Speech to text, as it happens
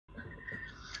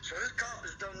So this cop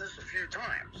has done this a few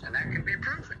times, and that can be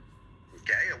proven.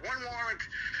 Okay, one warrant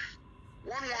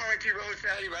he wrote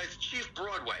out, he writes Chief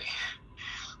Broadway.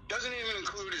 Doesn't even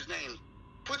include his name.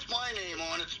 Puts my name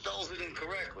on it, spells it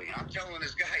incorrectly. I'm telling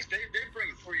his guys, they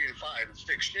bring 3 and 5 and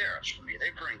 6 sheriffs for me.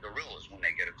 They bring gorillas when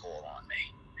they get a call on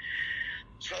me.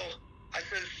 So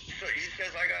he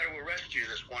says, I got to arrest you,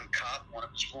 this one cop, one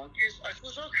of his flunkies. I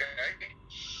says, okay.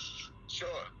 So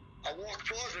I walk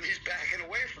towards him, he's backing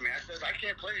away from me. I says, I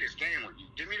can't play this game with you.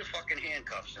 Give me the fucking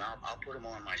handcuffs and I'll put them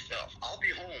on myself. I'll be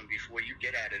home before you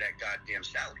get out of that goddamn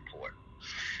Sally Port.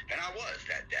 And I was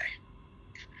that day.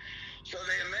 So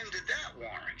they amended that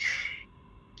warrant.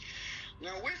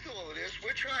 Now with all of this,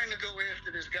 we're trying to go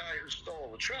after this guy who stole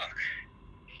the truck.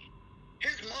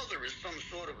 His mother is some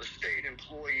sort of a state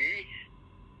employee.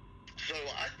 So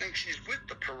I think she's with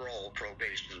the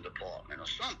probation department or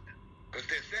something. Because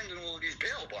they're sending all of these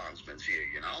bail bondsmen here,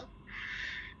 you know?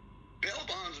 Bail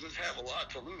bondsmen have a lot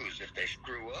to lose if they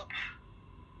screw up.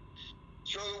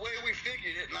 So the way we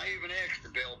figured it, and I even asked the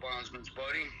bail bondsman's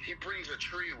buddy, he brings a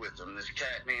tree with him, this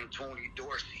cat named Tony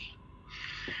Dorsey.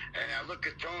 And I look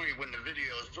at Tony when the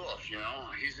video's off, you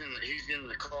know? He's in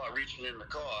the car, reaching in the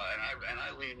car, and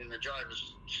I lean in the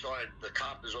driver's side. The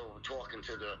cop is over talking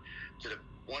to the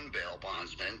one bail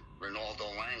bondsman, Ronaldo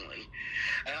Langley.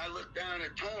 And I look down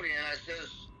at Tony and I says,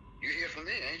 you here for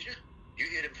me, ain't you? You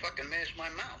here to fucking mash my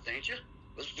mouth, ain't you?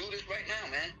 Let's do this right now,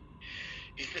 man.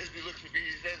 He says, he looks at me,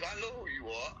 he says, I know who you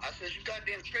are. I says, you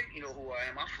goddamn straight you know who I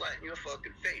am. I'll flatten your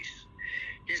fucking face.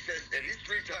 He says, and he's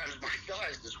 3 times my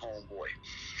size, this homeboy.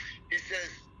 He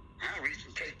says, I'll reach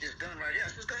and take this gun right here. I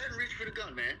says, go ahead and reach for the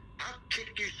gun, man. I'll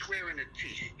kick you square in the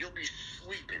teeth. You'll be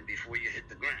sleeping before you hit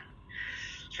the ground.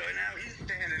 So now he's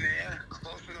standing there,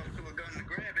 close enough to a gun to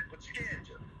grab it, but scared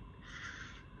to.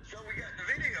 So we got the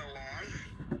video on.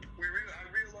 I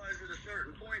realized at a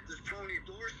certain point this Tony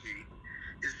Dorsey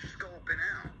is scoping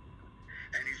out.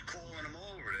 And he's calling them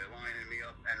over. They're lining me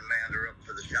up and Amanda up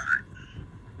for the shot.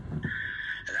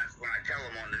 And that's when I tell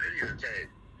him on the videotape,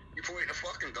 you pointing a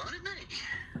fucking gun at me?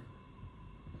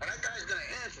 And that guy's going to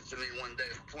answer to me one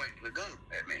day for pointing a gun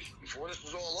at me before this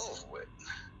was all over with.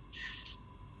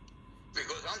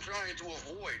 Because I'm trying to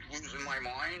avoid losing my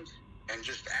mind and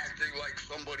just acting like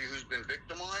somebody who's been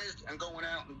victimized and going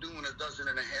out and doing 12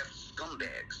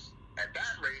 scumbags. At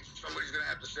that rate, somebody's going to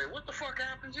have to say, what the fuck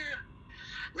happens here?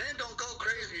 Man, don't go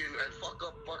crazy and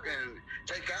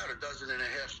take out 12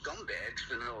 scumbags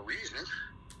for no reason.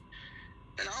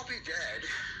 And I'll be dead,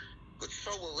 but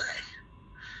so will they.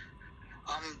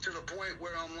 I'm to the point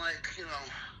where I'm like, you know,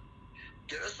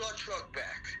 get us our truck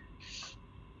back.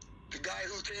 The guy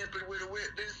who tampered with a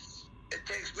witness, it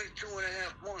takes me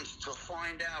 2.5 months to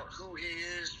find out who he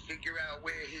is, figure out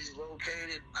where he's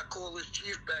located. I call his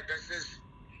chief back. I says,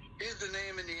 here's the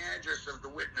name and the address of the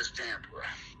witness tamperer.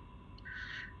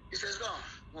 He says, oh,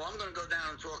 well, I'm going to go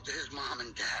down and talk to his mom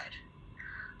and dad.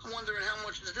 I'm wondering how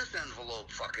much does this envelope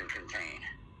fucking contain?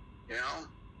 You know?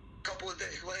 A couple of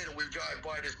days later, we drive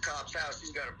by this cop's house.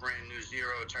 He's got a brand new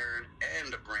zero turn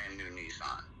and a brand new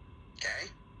Nissan.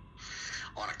 Okay?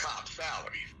 On a cop's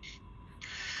salary.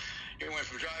 He went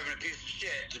from driving a piece of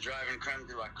shit to driving creme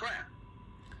de la creme.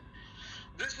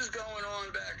 This is going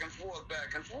on back and forth,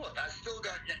 back and forth. I still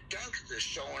got gangsters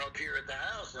showing up here at the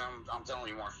house, and I'm telling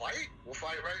you, want to fight? We'll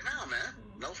fight right now, man.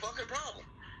 No fucking problem.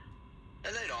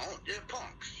 And they don't. They're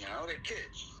punks, you know? They're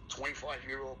kids.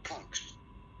 25-year-old punks.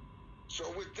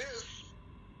 So with this,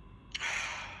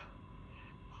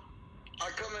 I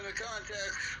come into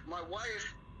contact, my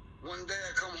wife, one day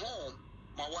I come home,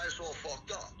 my wife's all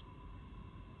fucked up.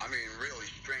 I mean, really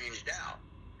stranged out.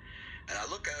 And I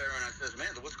look at her and I says,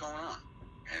 Amanda, what's going on?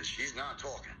 And she's not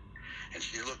talking. And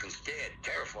she's looking scared,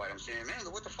 terrified. I'm saying, Amanda,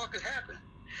 what the fuck is happening?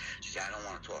 She said, I don't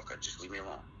want to talk. Just leave me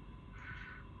alone.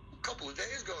 A couple of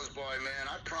days goes by, man.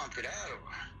 I prompted out of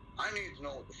her. I need to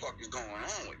know what the fuck is going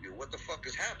on with you. What the fuck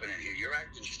is happening here? You're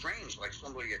acting strange, like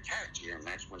somebody attacked you. And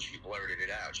that's when she blurted it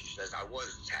out. She says, I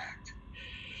was attacked.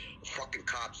 The fucking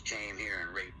cops came here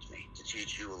and raped me to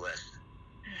teach you a lesson.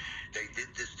 They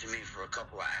did this to me for a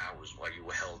couple of hours while you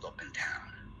were held up in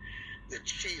town. The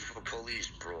chief of police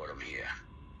brought him here.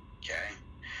 Okay?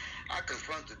 I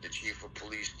confronted the chief of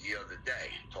police the other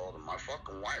day. Told him my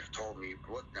fucking wife told me you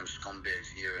brought them scumbags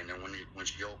here, and then when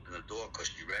she opened the door because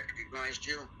she recognized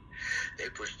you, they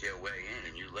pushed their way in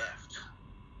and you left.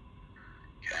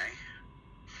 Okay?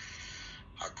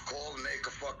 I called to make a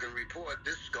fucking report.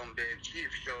 This scumbag chief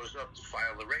shows up to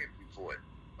file a rape report.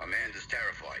 Amanda's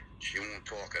terrified. She won't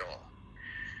talk at all.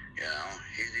 You know,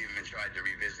 he's even tried to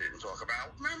revisit and talk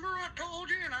about, remember I told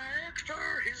you and I asked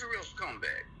her? He's a real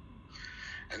scumbag.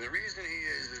 And the reason he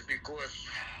is because,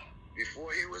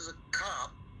 before he was a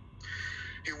cop,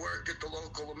 he worked at the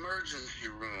local emergency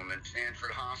room in Sanford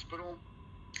Hospital.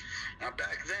 Now,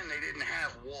 back then, they didn't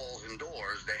have walls and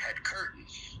doors. They had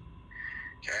curtains.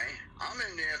 Okay? I'm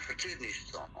in there for kidney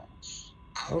stones.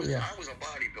 I was a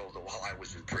bodybuilder while I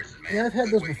was in prison, man. Yeah, I've had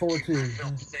those before, too.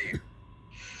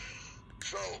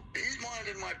 So, he's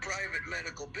minding my private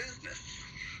medical business.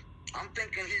 I'm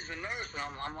thinking he's a nurse, and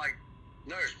I'm like,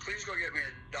 nurse, please go get me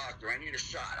a doctor. I need a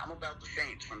shot. I'm about to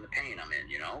faint from the pain I'm in,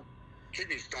 you know?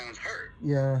 Kidney stones hurt.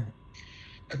 Yeah.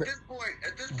 At this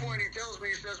point, he tells me,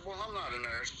 he says, well, I'm not a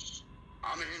nurse.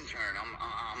 I'm an intern.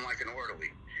 I'm like an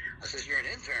orderly. I says, you're an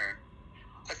intern?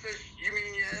 I says, you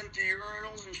mean you empty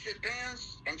urinals and shit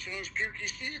pans and change pukey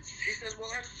sheets? He says, well,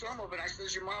 that's some of it. I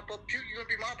says, you mop up puke? You're going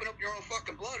to be mopping up your own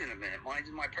fucking blood in a minute,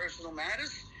 minding my personal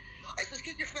matters? I says,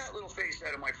 get your fat little face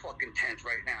out of my fucking tent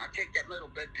right now. Take that metal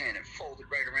bedpan and fold it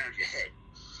right around your head.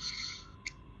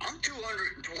 I'm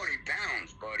 220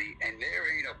 pounds, buddy, and there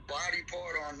ain't a body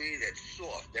part on me that's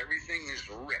soft. Everything is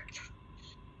ripped.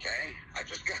 Okay? I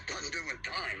just got done doing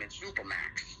time at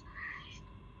Supermax.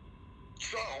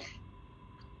 So,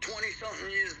 20-something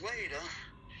years later,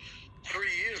 3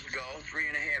 years ago,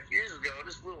 3.5 years ago,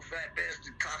 this little fat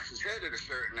bastard cocks his head at a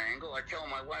certain angle. I tell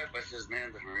my wife, I says,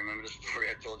 man, remember the story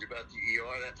I told you about the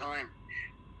ER that time?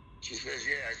 She says,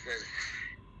 yeah. I says,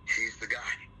 he's the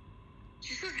guy.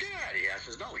 She says, get out of here. I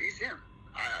says, no, he's him.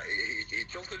 He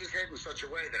tilted his head in such a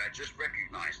way that I just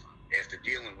recognized him after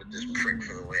dealing with this prick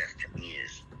for the last 10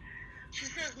 years. She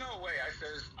says, no way. I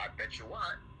says, I bet you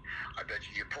what? I bet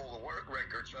you pull the work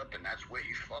records up, and that's where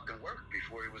he fucking worked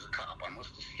before he was a cop. I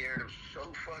must have scared him so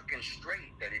fucking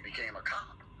straight that he became a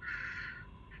cop.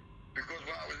 Because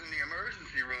when I was in the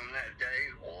emergency room that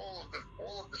day, all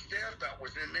of the staff that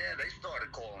was in there, they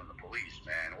started calling the police,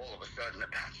 man. All of a sudden,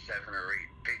 about 7 or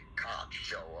 8 big cops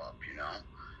show up, you know,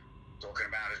 talking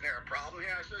about, is there a problem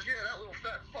here? I says, yeah, that little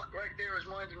fat fuck right there is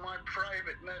minding my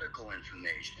private medical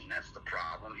information. That's the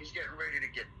problem. He's getting ready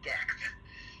to get decked.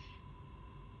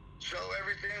 So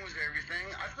everything was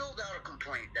everything. I filled out a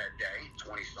complaint that day,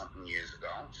 20-something years ago,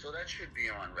 so that should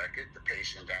be on record. The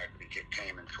patient advocate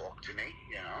came and talked to me,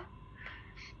 you know.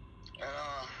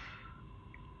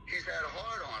 He's had a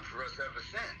hard-on for us ever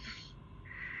since.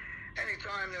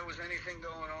 Anytime there was anything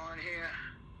going on here,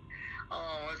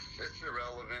 oh, it's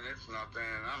irrelevant, it's nothing,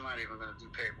 I'm not even going to do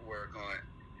paperwork on it.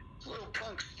 This little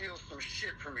punk steals some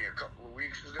shit from me a couple of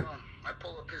weeks ago. I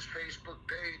pull up his Facebook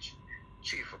page.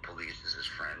 Chief of police is his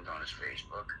friend on his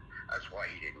Facebook. That's why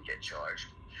he didn't get charged.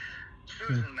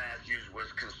 Susan Matthews was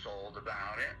consoled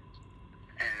about it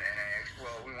and asked,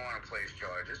 well, we want to place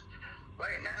charges.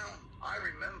 Right now, I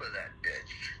remember that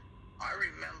bitch. I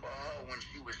remember her when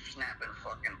she was snapping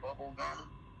fucking bubble gum,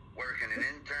 working an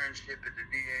internship at the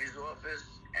DA's office,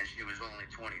 and she was only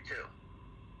 22.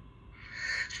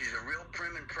 She's a real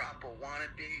prim and proper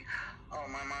wannabe. Oh,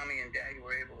 my mommy and daddy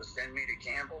were able to send me to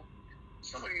Campbell.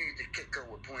 Somebody needs to kick her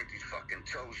with pointy fucking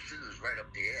toe shoes right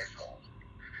up the asshole.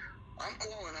 I'm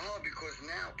calling her because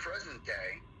now, present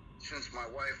day, since my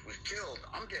wife was killed,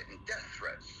 I'm getting death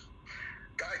threats.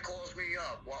 Guy calls me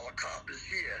up while a cop is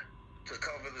here to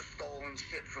cover the stolen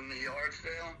shit from the yard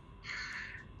sale.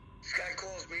 This guy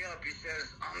calls me up. He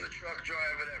says, I'm the truck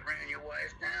driver that ran your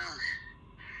wife down.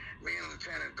 Me and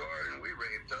Lieutenant Gordon, we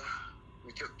raped her.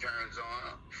 We took turns on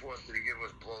her, forced her to give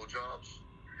us blowjobs.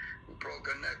 We broke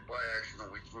her neck by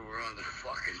accident. We threw her under the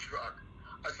fucking truck.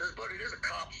 I says, buddy, there's a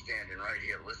cop standing right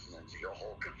here listening to your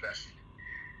whole confession.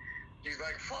 He's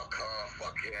like, fuck her,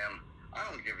 fuck him. I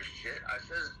don't give a shit. I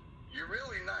says, you're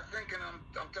really not thinking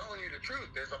I'm telling you the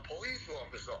truth. There's a police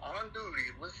officer on duty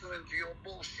listening to your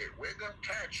bullshit. We're going to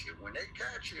catch you. When they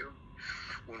catch you,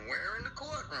 when we're in the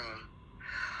courtroom,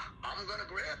 I'm going to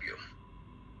grab you.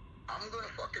 I'm going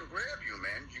to fucking grab you,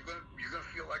 man. You're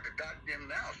gonna feel like a goddamn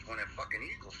mouse when a fucking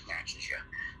eagle snatches you.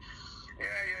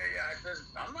 Yeah. I says,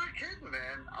 I'm not kidding,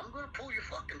 man. I'm going to pull your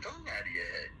fucking tongue out of your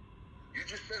head. You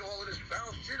just said all of this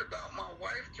foul shit about my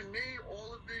wife to me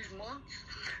all of these months.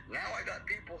 Now I got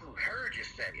people who heard you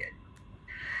say it.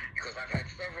 Because I've had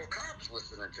several cops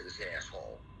listening to this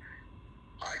asshole.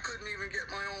 I couldn't even get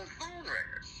my own phone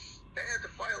records. They had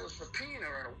to file a subpoena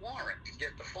and a warrant to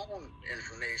get the phone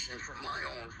information from my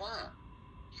own phone.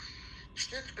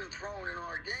 Shit's been thrown in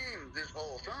our game this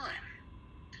whole time.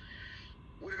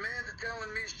 With Amanda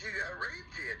telling me she got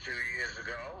raped here 2 years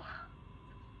ago,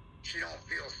 she don't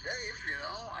feel safe, you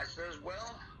know. I says,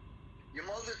 well, your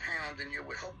mother's hounding you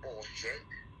with her bullshit.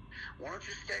 Why don't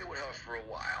you stay with her for a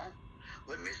while?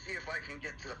 Let me see if I can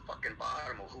get to the fucking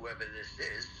bottom of whoever this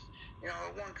is. You know,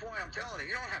 at one point I'm telling her,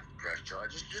 you don't have to press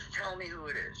charges, just tell me who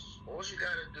it is. All you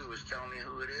gotta do is tell me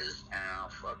who it is, and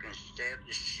I'll fucking stab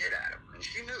the shit out of her. And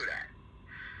she knew that.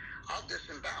 I'll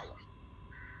disembowel them.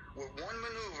 With one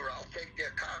maneuver, I'll take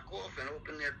their cock off and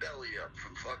open their belly up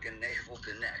from fucking navel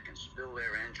to neck and spill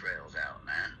their entrails out,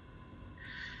 man.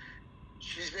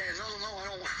 She's saying, no, I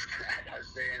don't want that. I was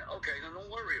saying, okay, then don't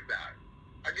worry about it.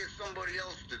 I get somebody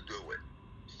else to do it.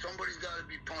 Somebody's got to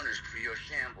be punished for your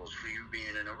shambles, for you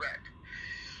being in a wreck.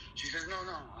 She says, no,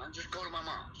 I'll just go to my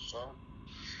mom's. So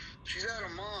she's at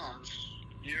her mom's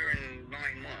year and 9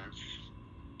 months.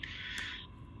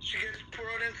 She gets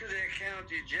brought into their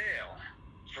county jail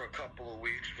for a couple of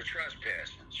weeks for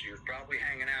trespassing. She was probably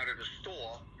hanging out at a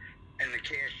store, and the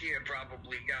cashier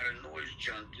probably got her nose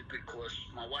junted because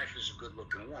my wife is a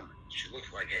good-looking woman. She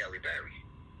looks like Halle Berry.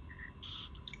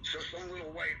 So some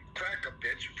little white cracker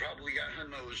bitch probably got her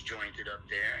nose jointed up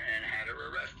there and had her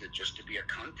arrested just to be a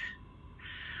cunt.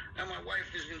 Now my wife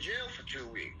is in jail for 2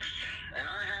 weeks, and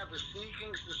I have a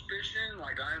sneaking suspicion,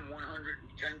 like I'm 110%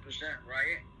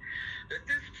 right, that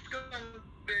this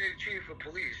scumbag chief of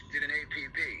police did an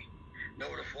APB,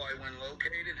 notify when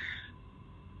located,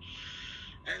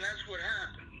 and that's what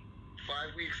happened.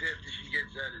 5 weeks after she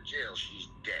gets out of jail, she's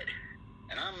dead.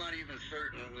 And I'm not even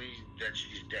certain that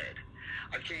she's dead.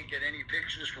 I can't get any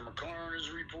pictures from a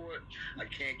coroner's report. I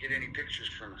can't get any pictures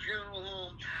from a funeral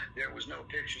home. There was no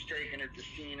pictures taken at the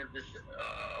scene of this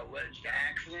alleged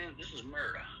accident. This is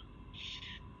murder.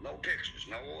 No pictures,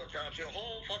 no autopsy, the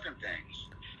whole fucking things.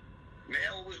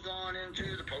 Mail was gone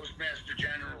into, the Postmaster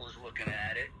General is looking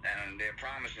at it, and they're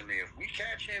promising me if we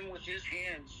catch him with his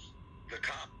hands, the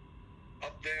cop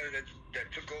up there that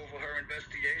took over her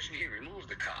investigation, he removed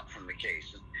the cop from the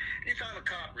case. And anytime a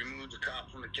cop removes a cop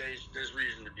from the case, there's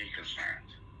reason to be concerned.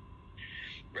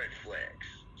 Red flags.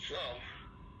 So,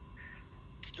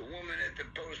 the woman at the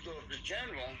Post Office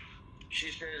General,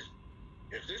 she says,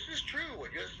 if this is true,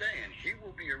 what you're saying, he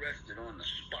will be arrested on the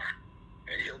spot.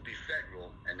 And he'll be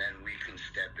federal, and then we can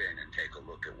step in and take a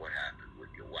look at what happened with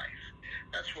your wife.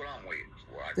 That's what I'm waiting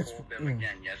for. I called them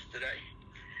again yesterday,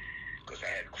 because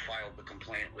I had filed the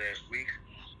complaint last week.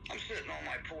 I'm sitting on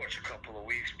my porch a couple of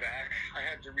weeks back. I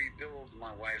had to rebuild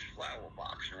my wife's flower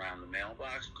box around the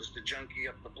mailbox because the junkie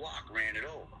up the block ran it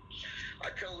over.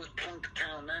 I tell this punk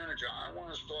town manager, I want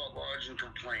to start lodging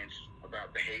complaints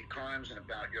about the hate crimes and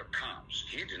about your comps.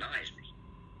 He denies me.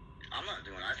 I'm not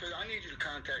doing it. I said, I need you to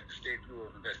contact the State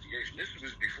Bureau of Investigation. This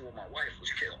was before my wife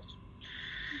was killed.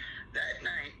 That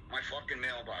night, my fucking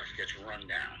mailbox gets run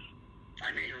down.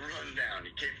 I mean, run down.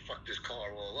 The kid fucked his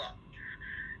car all up.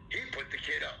 He put the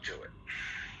kid up to it.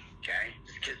 Okay?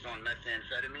 This kid's on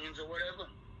methamphetamines or whatever.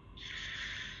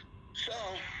 So,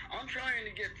 I'm trying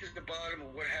to get to the bottom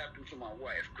of what happened to my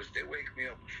wife, because they wake me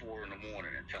up at 4 in the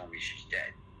morning and tell me she's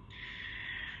dead.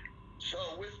 So,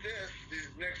 with these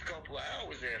next couple of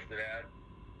hours after that,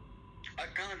 I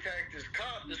contact this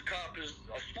cop. This cop is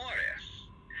a smartass.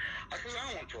 I says, I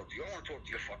don't want to talk to you. I want to talk to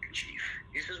your fucking chief.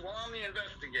 He says, well, I'm the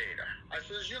investigator. I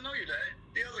says, you know you're dead.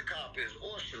 The other cop is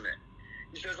awesome.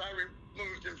 He says, I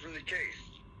removed him from the case.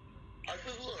 I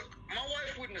says, look, my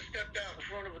wife wouldn't have stepped out in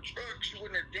front of a truck. She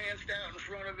wouldn't have danced out in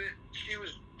front of it. She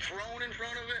was thrown in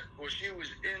front of it, or she was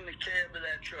in the cab of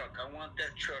that truck. I want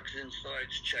that truck's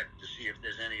insides checked to see if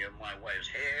there's any of my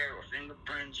wife's hair or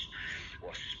fingerprints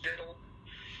or spittle.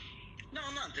 No,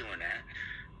 I'm not doing that.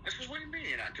 I says, what do you mean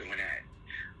you're not doing that?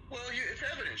 Well, it's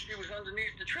evidence. She was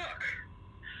underneath the truck.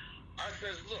 I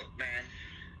says, look, man,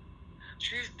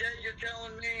 she's dead, you're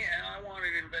telling me, and I want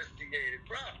it investigated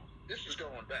properly. This is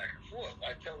going back and forth.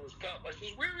 I tell this cop, I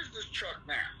says, where is this truck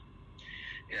now?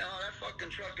 You know, that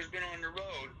fucking truck has been on the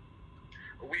road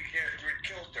a week after it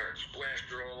killed her. It splashed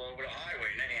her all over the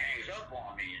highway, and then he hangs up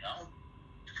on me, you know?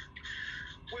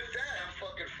 With that, I'm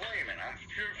fucking flaming. I'm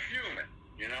fuming,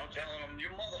 you know, telling him, you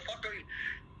motherfucker,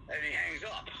 and he hangs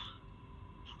up.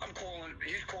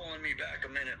 He's calling me back a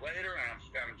minute later, and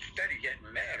I'm steady getting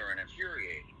madder and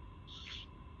infuriated.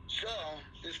 So,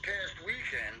 this past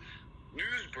weekend,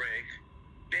 Newsbreak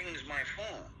dings my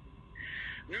phone.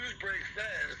 Newsbreak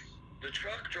says the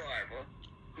truck driver,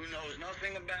 who knows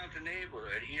nothing about the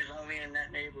neighborhood, he is only in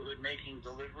that neighborhood making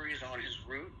deliveries on his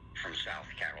route from South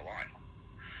Carolina.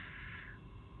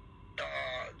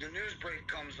 The Newsbreak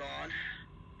comes on.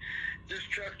 This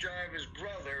truck driver's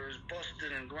brother is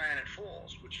busted in Granite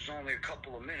Falls, which is only a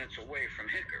couple of minutes away from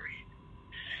Hickory,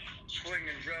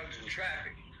 slinging drugs and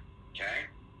traffic,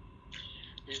 okay?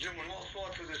 He's doing all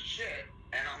sorts of this shit,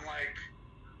 and I'm like,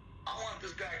 I want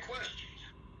this guy questioned.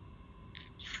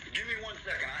 Give me 1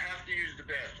 second, I have to use the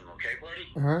bathroom, okay,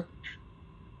 buddy? Uh-huh.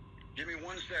 Give me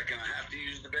 1 second, I have to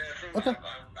use the bathroom. Okay.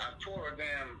 I tore a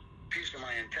damn piece of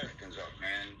my intestines up,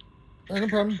 man. No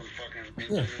problem. Some fucking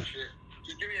and shit.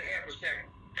 Just give me a half a second.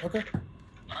 Okay.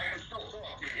 I can still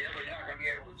talk to you, but you're not going to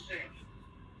be able to see.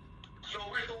 So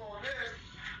with all this,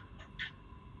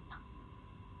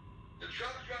 the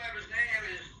truck driver's name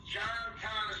is John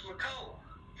Thomas McCullough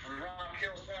from Rock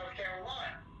Hill, South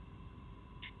Carolina.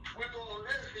 With all of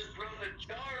this, his brother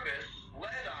Jarvis,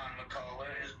 led on McCullough,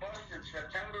 is busted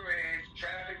September 8th,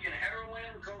 trafficking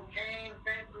heroin, cocaine,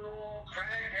 fentanyl,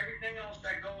 crack, everything else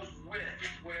that goes with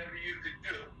whatever you could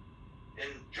do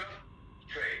in drug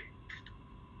trade.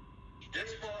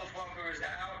 This motherfucker is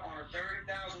out on a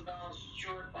 $30,000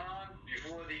 secured bond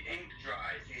before the ink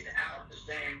dries. He's out the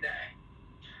same day.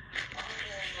 I'm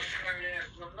calling the attorney and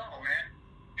asking him, no, man.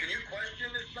 Can you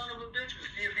question this son of a bitch and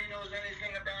see if he knows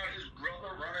anything about his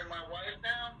brother running my wife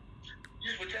down?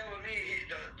 You were telling me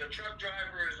the truck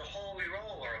driver is a holy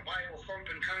roller, a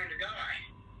Bible-thumping kind of guy.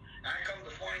 I come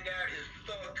to find out his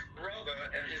thug brother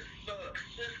and his thug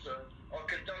sister are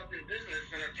conducting business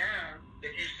in a town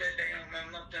that you said they don't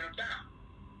know nothing about.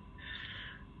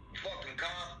 Fucking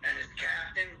cop and his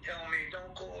captain tell me, don't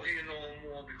call here no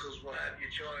more because we'll have you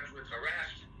charged with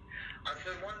harassment. I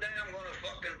said, one day I'm going to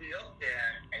fucking be up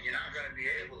there and you're not going to be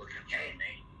able to contain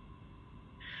me.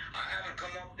 I haven't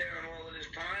come up there in all of this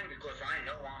time because I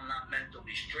know I'm not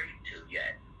mentally straight to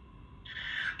yet.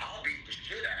 I'll beat the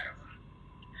shit out of him.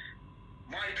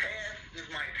 My past is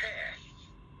my past.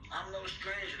 I'm no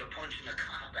stranger to punching a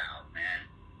cop out, man.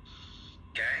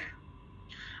 Okay?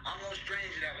 I'm no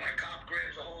stranger that when a cop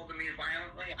grabs a hold of me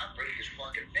violently, I break his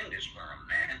fucking fingers for him,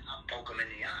 man. I'll poke him in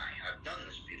the eye. I've done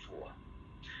this before.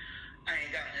 I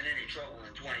ain't gotten in any trouble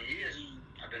in 20 years.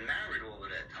 I've been married all of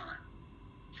that time.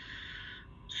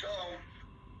 So,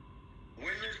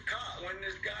 when this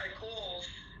guy calls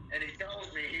and he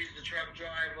tells me he's the truck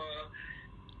driver,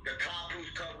 the cop who's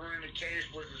covering the case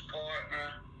was his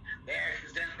partner, they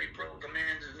accidentally broke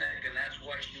Amanda's neck and that's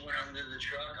why she went under the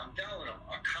truck, I'm telling him,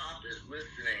 a cop is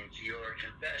listening to your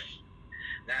confession.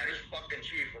 Now this fucking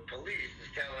chief of police is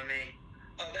telling me,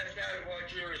 oh, that's out of our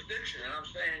jurisdiction. And I'm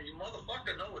saying, you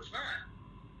motherfucker, no, it's not.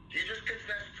 He just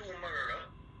confessed to a murder,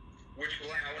 which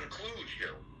will now include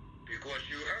you, because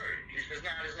you heard it. He says, no,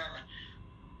 there's nothing.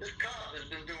 This cop has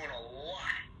been doing a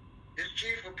lot. This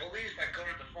chief of police, I come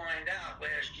to find out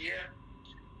last year,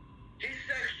 he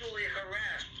sexually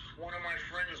harassed one of my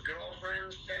friend's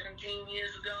girlfriends 17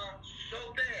 years ago so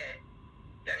bad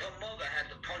that her mother had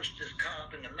to punch this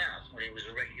cop in the mouth when he was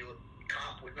a regular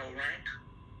cop with no rank.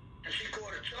 And she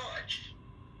caught a charge.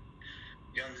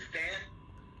 You understand?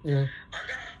 Yeah. I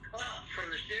got a cop from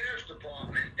the sheriff's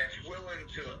department that's willing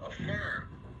to affirm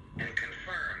and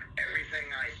confirm everything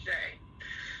I say.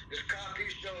 This cop, he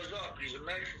shows up. He's a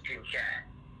Mexican cat.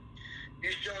 He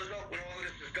shows up when all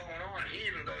this is going on. He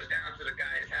even goes down to the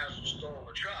guy's house and stole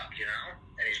the truck, you know?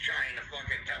 And he's trying to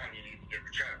fucking tell him you need to get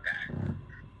the truck back.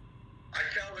 I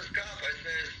tell this cop, I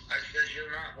says,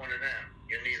 you're not one of them.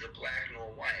 You're neither black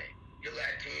nor white. You're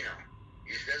Latino.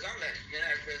 He says, I'm Mexican.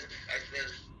 I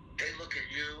says, they look at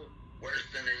you worse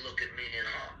than they look at me and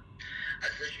her. I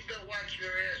says, you better watch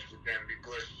your ass with them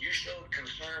because you showed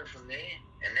concern for me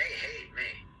and they hate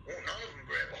me. Well, none of them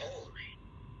grab a hold of me.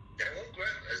 They won't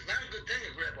grab, it's not a good thing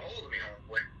to grab a hold of me,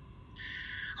 homeboy.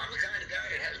 I'm the kind of guy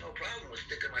that has no problem with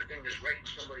sticking my fingers right in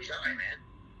somebody's eye, man.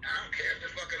 I don't care if the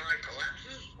fucking eye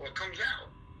collapses or comes out.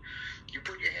 You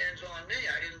put your hands on me,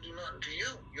 I didn't do nothing to you.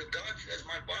 Your God says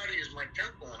my body is my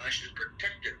temple and I should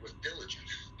protect it with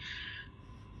diligence.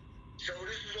 So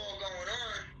this is all going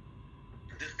on.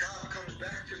 This cop comes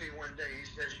back to me one day, he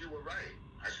says, you were right.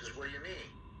 I says, what do you mean?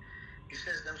 He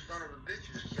says, them son of a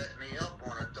bitches set me up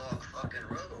on a dark fucking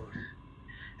road.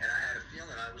 And I had a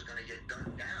feeling I was going to get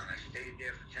gunned down. I stayed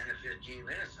there for 10 or 15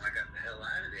 minutes and I got the hell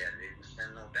out of there. They didn't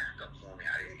send no backup for me.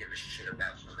 I didn't give a shit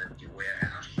about some empty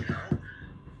warehouse, you know?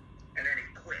 And then he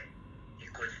quit. He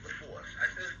quits the force. I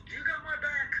says, do you got my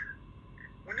back?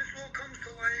 When this all comes to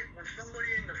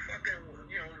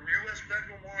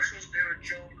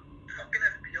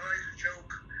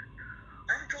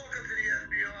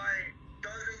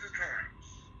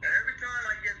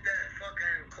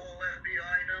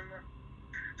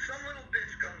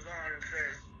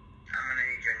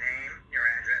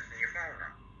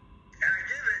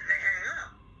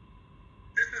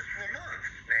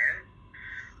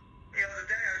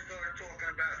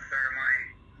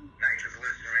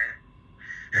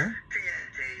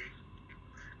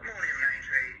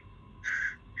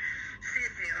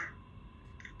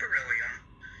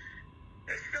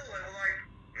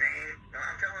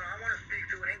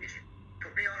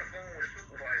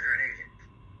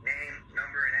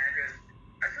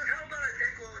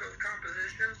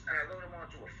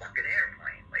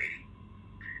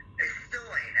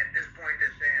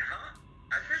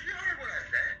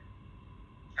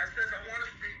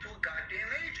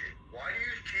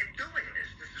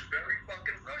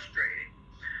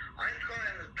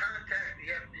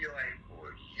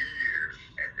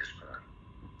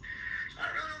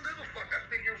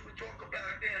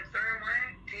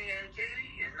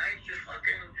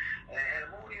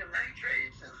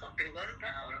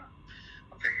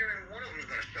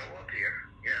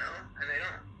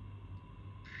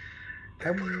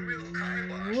They put a real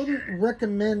kibosh wouldn't in it.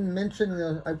 recommend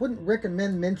mentioning. I wouldn't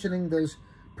recommend mentioning those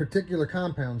particular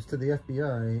compounds to the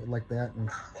FBI like that. And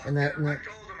I that.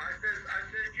 told him, I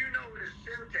said, you know it as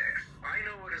syntax. I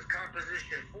know it as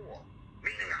composition 4.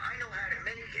 Meaning I know how to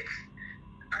make it.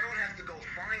 I don't have to go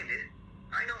find it.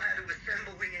 I know how to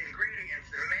assemble the ingredients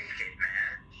and make it,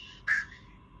 man.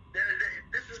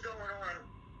 This is going on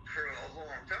for a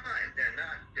long time. They're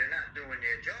not doing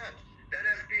their job. That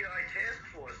FBI task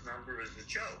force number is a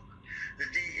joke. The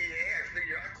DEA, I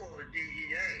figure I call the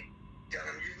DEA. Tell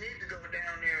them you need to go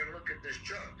down there and look at this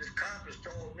truck. This cop has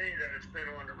told me that it's been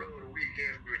on the road a week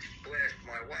after it splashed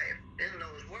my wife. In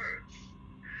those words,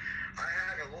 I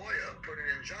had a lawyer put an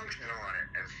injunction on it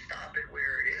and stop it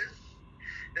where it is.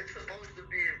 It's supposed to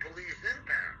be in police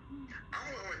impound. I'm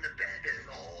willing to bet there's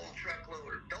a whole truckload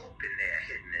of dope in there,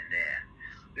 hidden in there.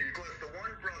 Because the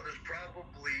one brother's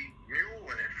probably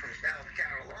muling it from South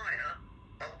Carolina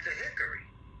up to Hickory.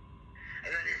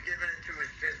 And then he's giving it to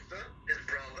his sister, his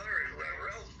brother, and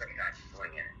whoever else they got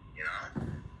slinging it, you know?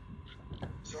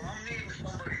 So I'm needing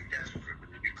somebody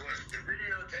desperately because the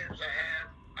videotapes I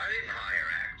have, I didn't hire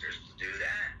actors to do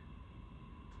that.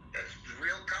 That's the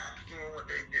real cops doing what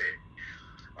they did.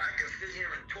 I can sit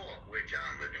here and talk where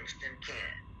John Livingston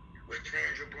can, where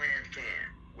Sandra Bland can,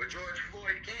 where George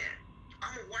Floyd can.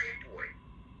 I'm a white boy.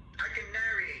 I can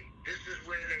narrate. This is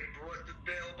where they brought the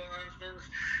bail bondsmen.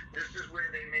 This is where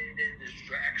they made their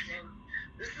distraction.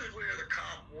 This is where the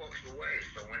cop walks away.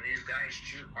 So when these guys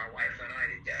shoot my wife and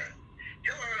I to death,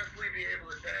 he'll honestly be able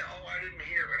to say, oh, I didn't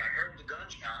hear it. I heard the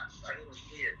gunshots. I didn't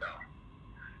see it, though.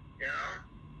 You know?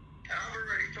 And I've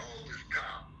already told this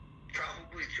cop,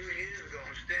 probably 2 years ago,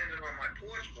 I'm standing on my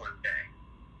porch one day.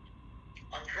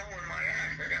 I'm throwing my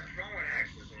axe. I got throwing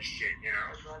axes and shit, you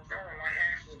know? So I'm throwing my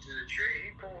axe into the tree.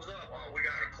 He pulls up. Oh, we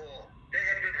got a call. They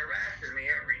had been harassing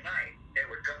me every night. They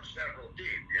would come several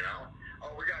deep, you know?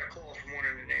 Oh, we got a call from one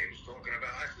of the neighbors talking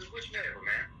about. I says, which neighbor,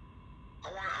 man?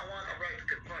 I want a right to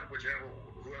confront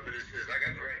whoever this is. I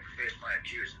got the right to face my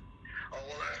accuser. Oh,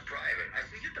 well, that's private. I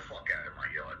said, get the fuck out of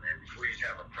my yard, man, before you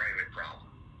have a private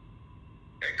problem.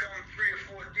 They come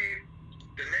 3 or 4 deep.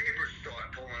 The neighbors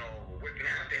start pulling over, whipping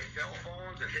out their cell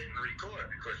phones and hitting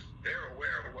record because they're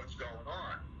aware of what's going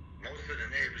on. Most of the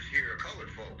neighbors here are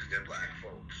colored folks. They're black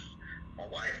folks. My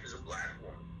wife is a black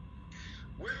woman.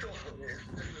 With all of this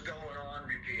is going on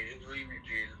repeatedly.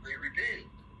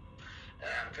 And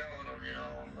I'm telling them, you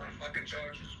know, I'm going to fucking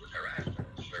charge this with harassment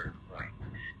at a certain point.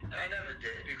 And I never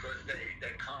did because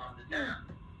they calmed it down.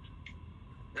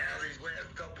 Now, these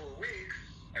last couple of weeks,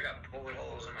 I got bullet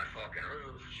holes in my fucking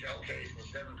roof, shell casings,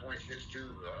 7.62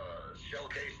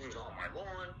 shell casings on my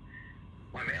lawn.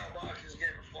 My mailbox is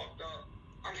getting fucked up.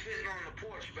 I'm sitting on the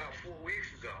porch about 4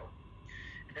 weeks ago,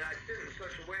 and I sit in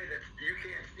such a way that you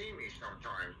can't see me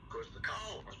sometimes because the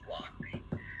columns block me.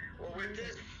 Well, with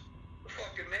this, the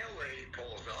fucking mail lady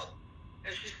pulls up,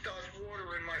 and she starts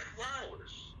watering my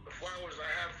flowers. The flowers I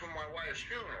have from my wife's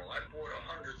funeral. I bought her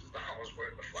hundreds of dollars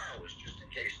worth of flowers just in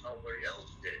case nobody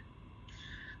else did.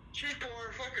 She's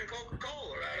pouring fucking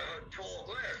Coca-Cola out of a tall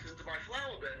glass into my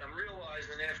flower bed, and I'm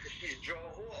realizing after she's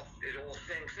drove off, it all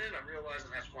sinks in. I'm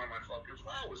realizing that's why my fucking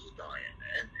flowers are dying,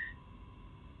 man.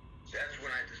 That's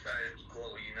when I decided to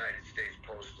call the United States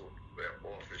Postal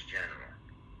Office General.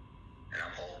 And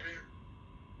I'm hoping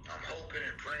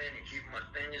and praying and keeping my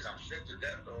fingers, I'm sick to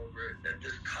death over it, that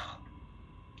this cop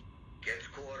gets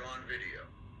caught on video,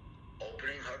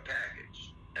 opening her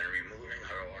package and removing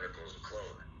her articles of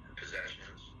clothing and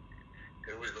possessions.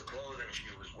 It was the clothing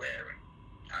she was wearing.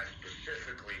 I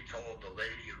specifically told the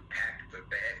lady who packed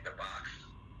the box,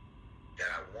 that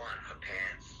I want her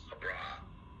pants, her bra,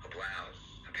 her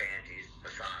blouse, her panties,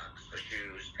 her socks, her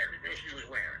shoes, everything she was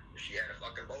wearing. If she had a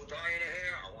fucking bow tie in her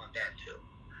hair, I want that too.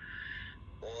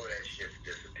 All of that shit's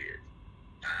disappeared.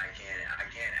 I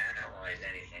can't analyze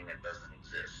anything that doesn't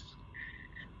exist.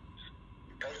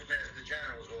 The Postmaster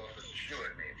General's office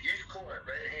assured me if he's caught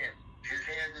red-handed, his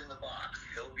hand in the box,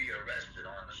 he'll be arrested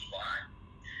on the spot,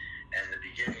 and the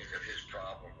beginnings of his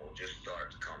problem will just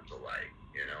start to come to light.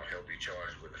 You know, he'll be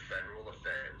charged with a federal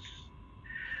offense.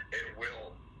 It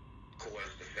will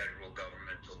cause the federal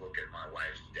government to look at my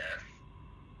wife's death.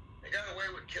 They got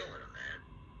away with killing her, man.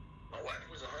 My wife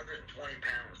was 120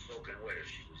 pounds soaking wet if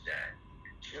she was dead.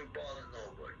 She didn't bother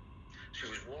nobody. She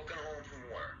was walking home from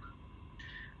work.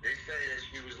 They say that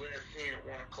she was last seen at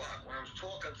 1 o'clock. When I was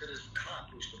talking to this cop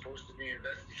who's supposed to be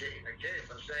investigating the case,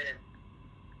 I'm saying,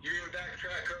 you didn't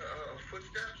backtrack her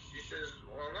footsteps? She says,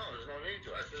 well, no, there's no need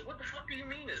to. I says, what the fuck do you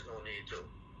mean there's no need to?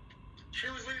 She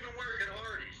was leaving work at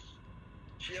Hardee's.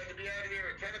 She had to be out of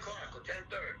here at 10 o'clock or 10:30.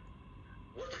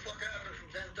 What the fuck happened from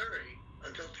 10:30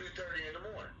 until 2:30 in the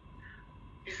morning.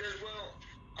 He says, well,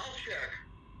 I'll check.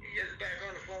 He gets back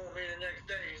on the phone with me the next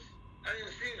day. I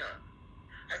didn't see nothing.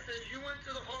 I said, you went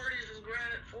to the Hardee's in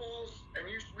Granite Falls and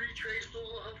you retraced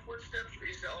all of her footsteps?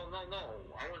 He said, oh, no,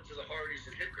 I went to the Hardee's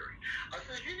in Hickory. I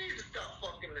said, you need to stop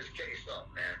fucking this case up,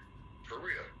 man. For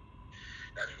real.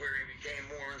 That's where he became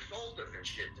more insultive and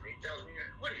shit to me. He tells me,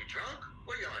 what are you, drunk?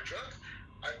 What are you on, drugs?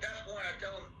 At that point, I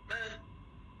tell him, man,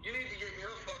 you need to get in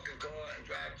your fucking car and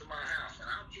drive to my house, and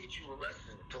I'll teach you a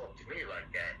lesson to talk to me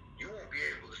like that. You won't be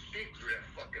able to speak through that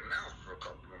fucking mouth for a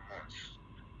couple of months.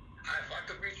 If I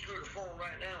could reach through the phone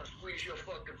right now and squeeze your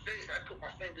fucking face, I'd put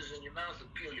my fingers in your mouth and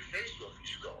peel your face off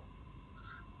your skull.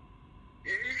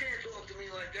 Yeah, you can't talk to me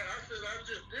like that. I said, I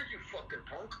just did, you fucking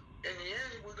punk. In the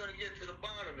end, we're going to get to the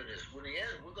bottom of this. In the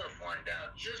end, we're going to find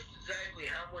out just exactly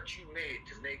how much you made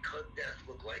to make her death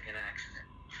look like an accident.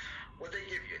 What'd they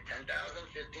give you, 10,000,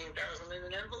 15,000 in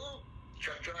an envelope?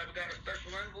 Truck driver got a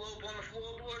special envelope on the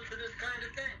floorboard for this kind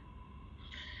of thing?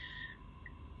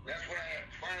 That's when I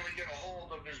finally get a hold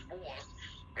of his boss,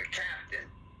 the captain.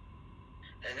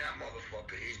 And that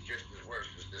motherfucker, he's just as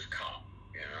worse as this cop,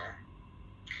 you know?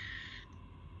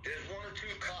 There's one or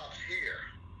two cops here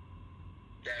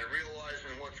that are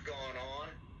realizing what's going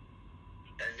on,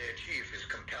 and their chief is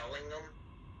compelling them,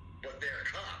 but they're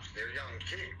cops. They're young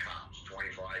kid cops,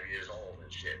 25 years old and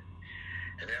shit.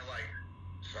 And they're like,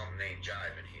 something ain't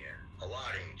jiving here. A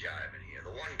lot ain't jiving here.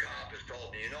 The one cop has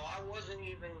told me, you know, I wasn't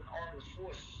even on the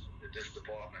force at this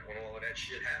department when all of that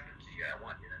shit happened to you. I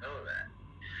want you to know that.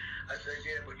 I said,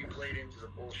 yeah, but you played into the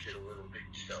bullshit a little bit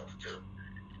yourself, too.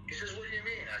 He says, what do you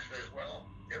mean? I says, well,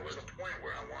 there was a point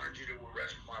where I wanted you to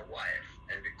arrest my wife,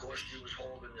 and because she was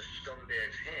holding this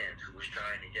scumbag's hand who was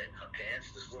trying to get in her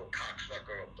pants, this little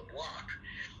cocksucker up the block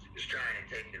is trying to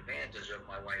take advantage of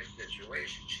my wife's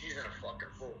situation. She's in a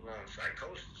fucking full-blown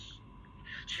psychosis.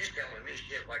 She's telling me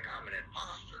shit like I'm an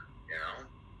imposter, you know?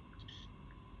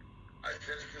 I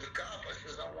says to the cop, I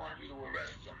says, I want you to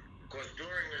arrest him. Because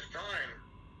during this time,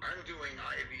 I'm doing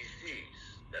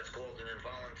IVCs. That's called an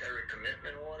involuntary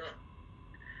commitment order.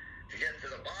 To get to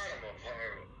the bottom of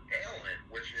her ailment,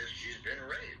 which is she's been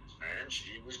raped, man.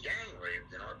 She was gang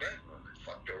raped in our bedroom. It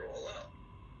fucked her all up,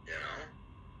 you know?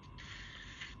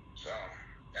 So,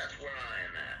 that's where I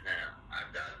am at now.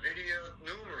 I've got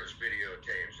numerous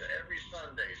videotapes. Every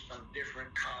Sunday, some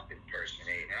different cop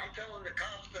impersonating. And I'm telling the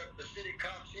cops, the city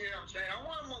cops here, I'm saying, I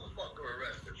want a motherfucker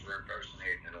arrested for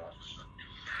impersonating an officer.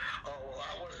 Oh, well,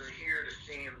 I wasn't here to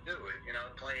see him do it, you know,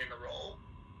 playing the role.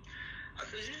 I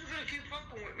said, you're just going to keep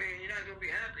fucking with me and you're not going to be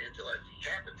happy until I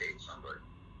decapitate somebody.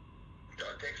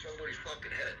 Until I take somebody's fucking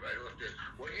head right off this.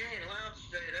 Well, you ain't allowed to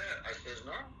say that. I says,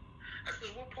 no. I says,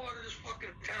 what part of this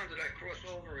fucking town did I cross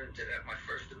over into that my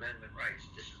First Amendment rights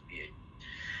disappeared?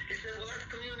 He said, well, that's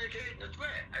communicating a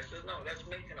threat. I said, no, that's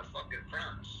making a fucking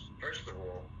promise. First of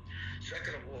all.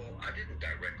 Second of all, I didn't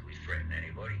directly threaten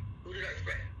anybody. Who did I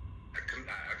threaten? I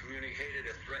communicated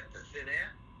a threat to thin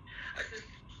air. I said,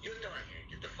 you're done here.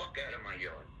 Get the fuck out of my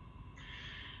yard.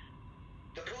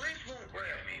 The police won't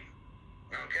grab me.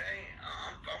 Okay?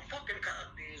 I'm fucking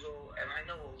cock diesel, and I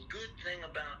know a good thing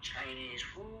about Chinese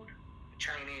food,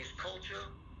 Chinese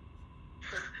culture.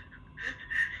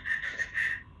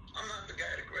 I'm not the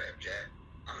guy to grab, Jack.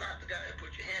 I'm not the guy to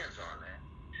put your hands on that.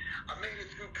 I made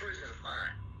it through prison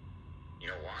fine.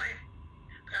 You know why?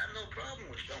 I have no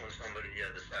problem with showing somebody the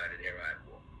other side of their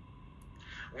eyeball.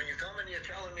 When you come in here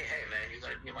telling me, hey, man, you're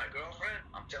going to be my girlfriend,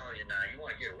 I'm telling you now, you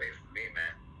want to get away from me,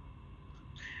 man.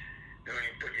 And when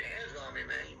you put your hands on me,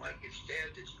 man, you might get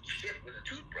stabbed at shit with a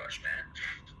toothbrush, man.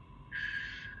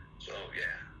 So,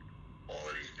 yeah, all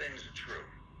of these things are true.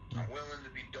 I'm willing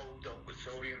to be doped up with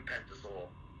sodium pentothal.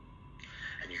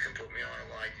 And you can put me on a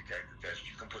lie detector test.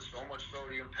 You can put so much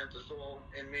sodium pentothal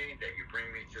in me that you bring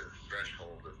me to the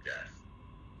threshold of death.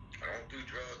 I don't do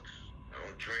drugs. I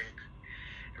don't drink.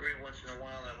 Every once in a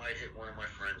while, I might hit one of my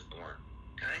friends blunt.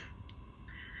 Okay?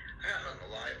 I got nothing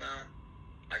to lie about.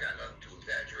 I got nothing to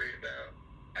exaggerate about.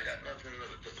 I got nothing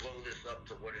to blow this up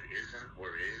to what it isn't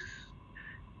or is.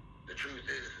 The truth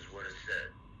is what it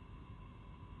said.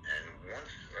 And once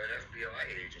an FBI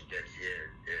agent gets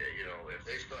here, you know, if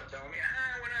they start telling me,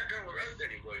 we're not going to arrest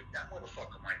anybody, that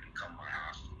motherfucker might become my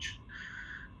hostage.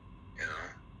 You know?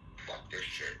 Fuck this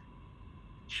shit.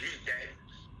 She's dead.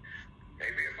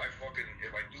 Maybe if I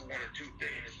do one or two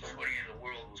things, somebody in the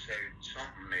world will say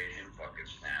something made him fucking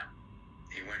snap.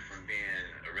 He went from being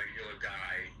a regular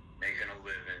guy, making a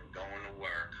living, going to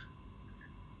work,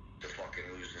 to fucking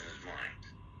losing his mind.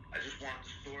 I just want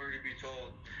the story to be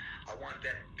told. I want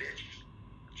that bitch,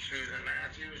 Susan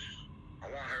Matthews, I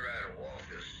want her out of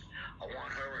office. I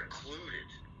want her included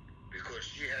because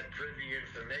she had privy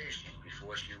information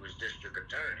before she was district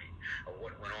attorney of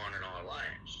what went on in our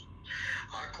lives.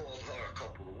 I called her a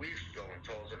couple of weeks ago and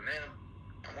told her, ma'am,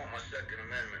 I want my Second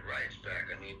Amendment rights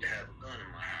back. I need to have a gun in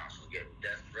my house. I'm getting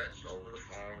death threats over the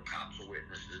phone. Cops are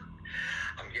witnessing.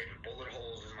 I'm getting bullet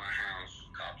holes in my house.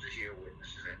 Cops are here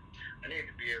witnessing it. I need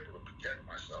to be able to protect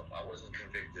myself. I wasn't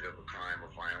convicted of a crime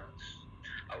of violence.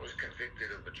 I was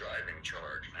convicted of a driving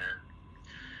charge, man.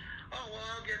 Oh, well,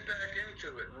 I'll get back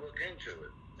into it and look into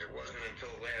it. It wasn't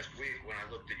until last week when I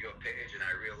looked at your page and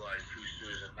I realized who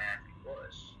Susan Matthew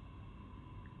was.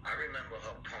 I remember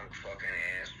her punk fucking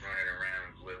ass running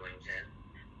around Lillington.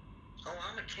 Oh,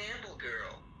 I'm a Campbell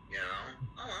girl, you know?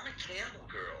 Oh, I'm a Campbell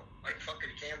girl. Like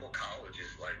fucking Campbell College is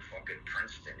like fucking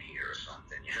Princeton here or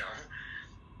something, you know?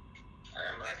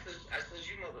 I says,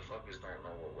 you motherfuckers don't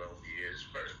know what wealthy is.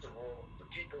 First of all, the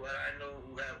people that I know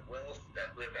who have wealth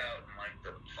that live out in like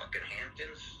the fucking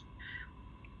Hamptons,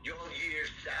 your year's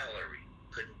salary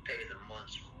couldn't pay the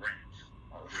month's rent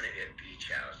on one of their beach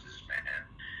houses, man.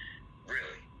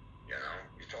 Really. You know,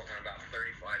 you're talking about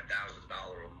 $35,000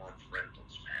 a month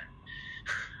rentals, man.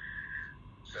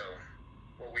 So,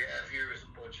 what we have here is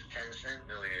a bunch of 10-cent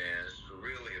millionaires who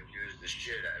really abuse the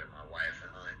shit out of my wife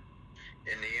and I.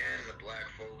 In the end, the black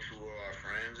folks who are our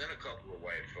friends and a couple of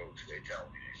white folks, they tell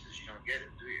me, they says, you don't get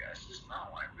it, do you? I says,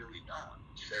 no, I really don't.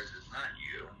 He says, it's not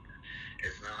you.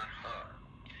 It's not her.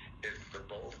 It's the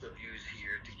both of yous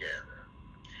here together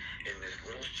in this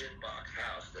little shitbox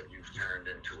house that you've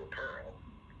turned into a pearl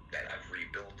that I've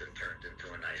rebuilt and turned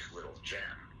into a nice little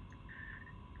gem.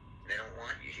 They don't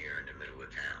want you here in the middle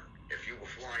of town. If you were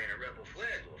flying a rebel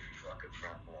flag off your fucking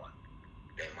front lawn,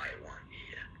 they might want you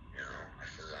here. You know? I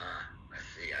says, I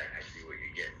see what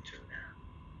you're getting to now.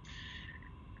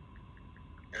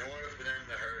 In order for them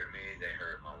to hurt me, they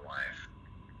hurt my wife.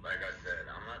 Like I said,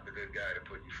 I'm not the good guy to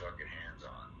put your fucking hands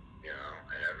on, you know,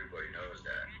 and everybody knows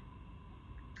that.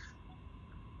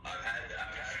 I've had to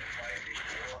fight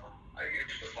before. I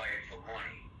used to fight for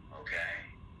money,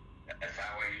 okay? That's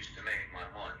how I used to make my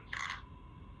money.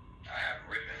 I have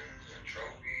ribbons and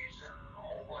trophies and a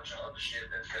whole bunch of other shit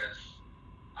that says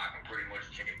I can pretty much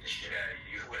kick the shit out of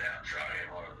you without trying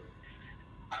hard.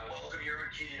 I welcome your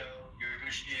Aikido, your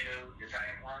Bushido, your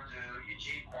Taekwondo, your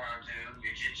Jeet Kune Do,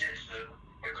 your Jiu-Jitsu,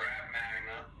 your Krav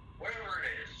Maga, whatever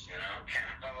it is, you know,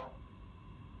 Kempo.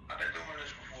 I've been doing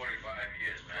this for 45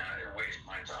 years, man. I didn't waste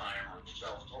my time. I'm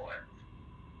self-taught.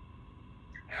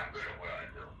 And I'm good at what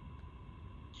I do.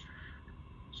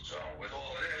 So, with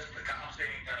all of this, the cops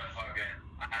ain't gonna fucking...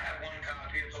 I have one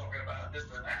cop here talking about this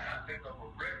and that. I pick up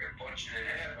a brick and punch it in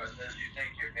half. I says, you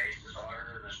think your face is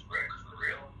harder than this brick for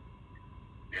real?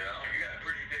 You know, you got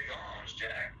pretty big arms,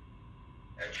 Jack.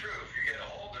 And true, if you get a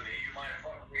hold of me, you might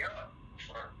fuck me up.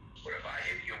 But if I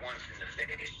hit you once in the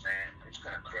face, man, it's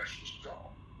gonna crush your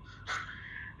skull.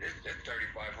 There's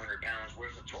 3,500 pounds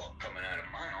worth of torque coming out of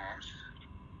my arms.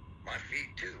 My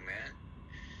feet too, man.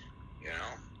 You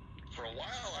know? For a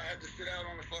while, I had to sit out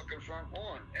on the fucking front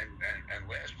lawn and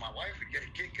lash. My wife would get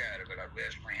a kick out of it. I'd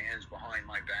lash my hands behind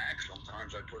my back.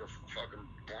 Sometimes I'd put a fucking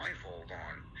blindfold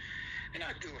on. And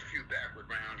I'd do a few backward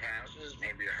roundhouses,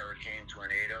 maybe a hurricane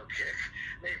tornado kick,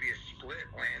 maybe a split,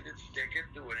 landed, stick it,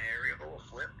 do an aerial, a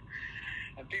flip.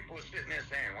 And people were sitting there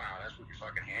saying, wow, that's with your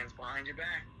fucking hands behind your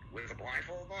back with a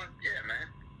blindfold on? Yeah, man.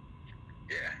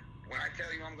 Yeah. When I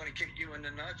tell you I'm going to kick you in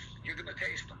the nuts, you're going to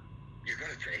taste them. You're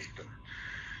going to taste them.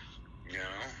 You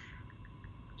know?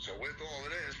 So with all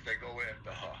of this, they go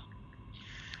after her.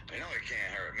 They know it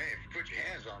can't hurt me. If you put your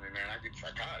hands on me, man, I get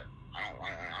psychotic. I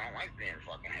don't like being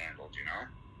fucking handled, you know?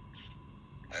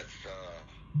 That's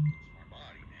my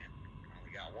body, man. I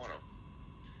only got one of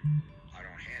them. I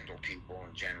don't handle people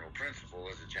in general principle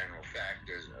as a general fact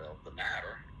of the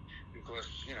matter. Because,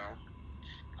 you know,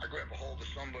 I grab a hold of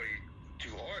somebody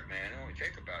too hard, man. It only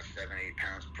takes about 7-8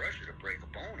 pounds of pressure to break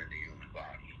a bone in the human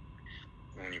body.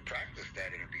 When you practice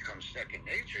that and it becomes second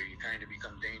nature, you kind of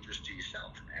become dangerous to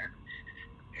yourself, man.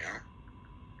 You know?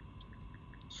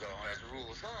 So, as a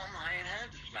rule of thumb, I ain't had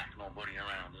to smack nobody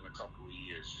around in a couple of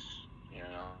years. You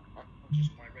know?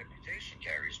 Just my reputation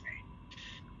carries me.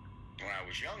 When I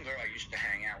was younger, I used to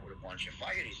hang out with a bunch of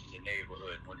fighties in the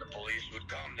neighborhood. When the police would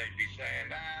come, they'd be saying,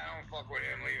 nah, don't fuck with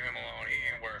him, leave him alone, he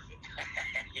ain't worth it.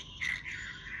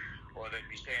 Or they'd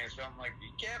be saying something like, be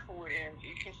careful with him,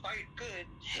 he can fight good.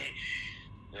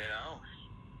 You know?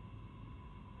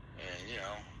 And, you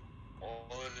know, all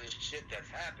of this shit that's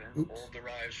happened all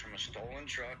derives from a stolen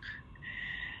truck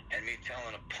and me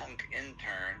telling a punk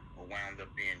intern who wound up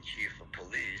being chief of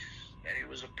police that he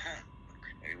was a punk,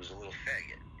 that he was a little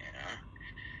faggot, you know?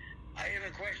 I I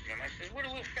even questioned him. I says, what a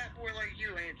little fat boy like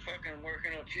you ain't fucking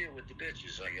working up here with the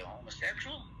bitches? Are you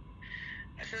homosexual?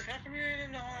 I says, how come you ain't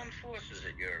in the armed forces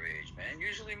at your age, man?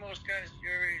 Usually most guys at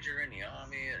your age are in the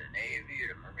Army or the Navy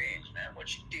or the Marines, man.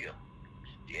 What's your deal?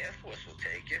 The Air Force will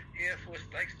take you. The Air Force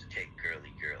likes to take girly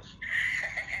girls.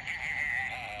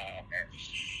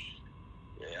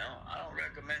 You know, I don't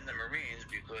recommend the Marines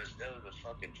because they'll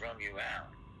fucking drum you out.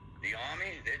 The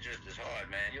Army, they're just as hard,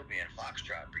 man. You'll be in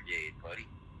Foxtrot Brigade, buddy.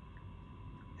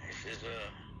 He says,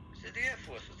 the Air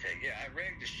Force will take you. I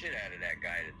ragged the shit out of that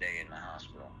guy today in the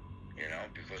hospital, you know,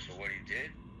 because of what he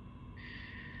did.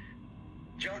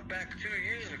 Jump back 2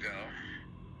 years ago,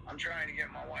 I'm trying to get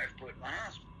my wife put in the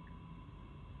hospital.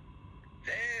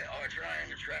 They are trying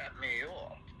to trap me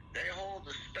off. They hold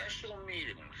a special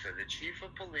meeting for the Chief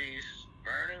of Police,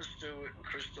 Vernon Stewart, and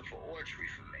Christopher Autry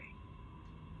for me.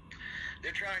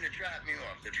 They're trying to trap me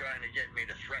off. They're trying to get me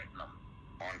to threaten them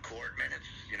on court minutes.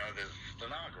 You know, there's a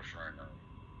stenographer in them.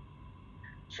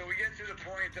 So we get to the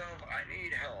point of, I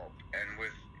need help. And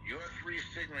with your 3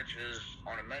 signatures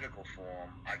on a medical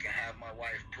form, I can have my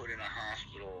wife put in a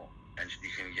hospital and she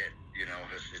can get, you know,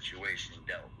 her situation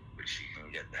dealt with. But she can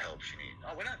get the help she needs.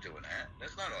 Oh, we're not doing that.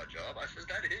 That's not our job. I says,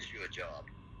 that is your job.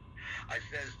 I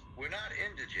says, we're not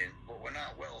indigent, but we're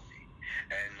not wealthy.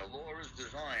 And the law is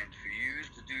designed for you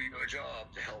to do your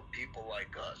job to help people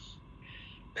like us.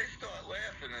 They start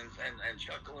laughing and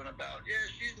chuckling about, yeah,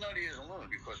 she's nutty as a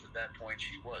loon, because at that point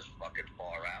she was fucking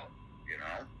far out, you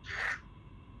know?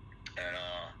 And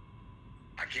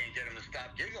I can't get him to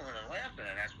stop giggling and laughing,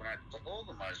 and that's when I told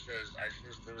him, I says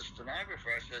to the stenographer,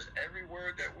 I says, every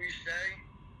word that we say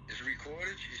is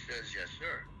recorded? She says, yes,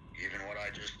 sir. Even what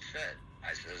I just said.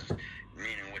 I says,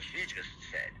 meaning what she just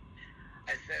said.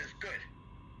 I says, good.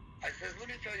 I says, let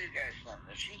me tell you guys something.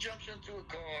 If she jumps into a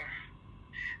car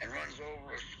and runs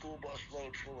over a school bus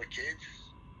load full of kids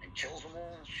and kills them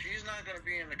all, she's not going to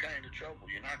be in the kind of trouble.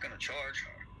 You're not going to charge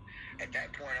her. At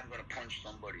that point, I'm going to punch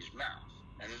somebody's mouth.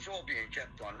 And it's all being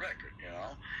kept on record, you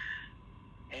know?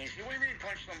 And he said, what do you mean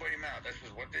punch somebody's mouth? I says,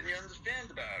 what didn't you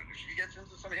understand about it? If she gets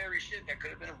into some hairy shit that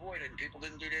could have been avoided and people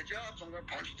didn't do their jobs, I'm going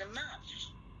to punch their mouths.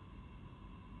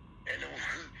 And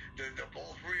the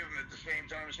all 3 of them at the same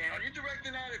time saying, are you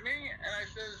directing that at me? And I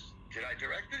says, did I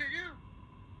direct it at you?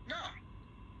 No.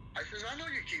 I says, I know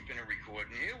you're keeping a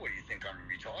recording here. What, do you think I'm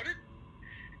retarded?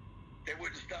 They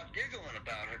wouldn't stop giggling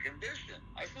about her condition.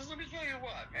 I says, let me tell you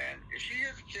what, man. If she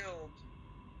gets killed,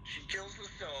 she kills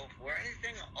herself, or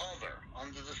anything other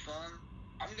under the sun,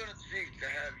 I'm going to seek to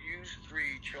have you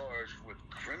 3 charged with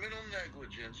criminal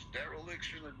negligence,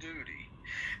 dereliction of duty,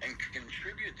 and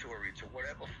contributory to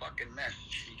whatever fucking mess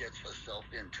she gets herself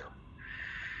into.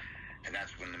 And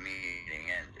that's when the meeting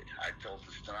ended. I told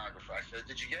the stenographer, I said,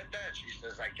 did you get that? She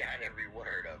says, I got every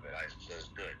word of it. I says,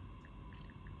 good.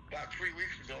 About 3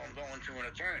 weeks ago, I'm going to an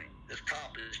attorney. This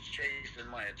cop is chasing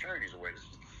my attorneys away. This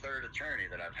is the 3rd attorney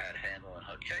that I've had handling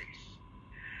her case.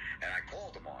 And I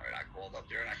called him on it. I called up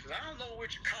there and I said, I don't know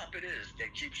which cop it is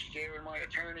that keeps scaring my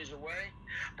attorneys away,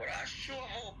 but I sure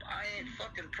hope I ain't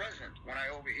fucking present when I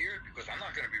overhear it, because I'm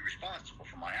not going to be responsible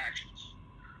for my actions.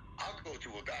 I'll go to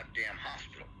a goddamn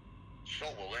hospital. So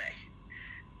will they.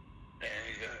 And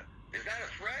he said, is that a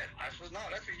threat? I said, no,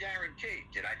 that's a guarantee.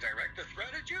 Did I direct a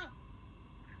threat at you?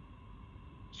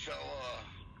 So,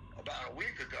 about a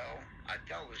week ago, I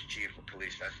tell this chief of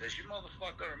police, I says, you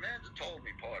motherfucker, Amanda told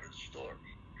me part of the story.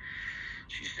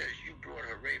 She says, you brought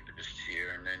her rapist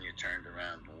here, and then you turned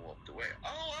around and walked away.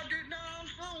 Oh, I did not.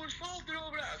 I'm so insulted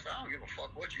over that. I said, I don't give a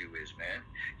fuck what you is, man.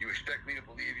 You expect me to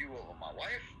believe you over my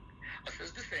wife? I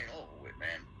says, this ain't over with,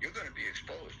 man. You're going to be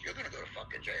exposed. You're going to go to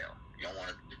fucking jail. You don't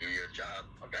want to do your job.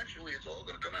 Eventually, it's all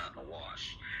going to come out in the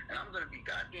wash. And I'm going to be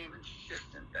goddamn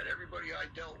insistent that everybody I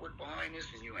dealt with behind this,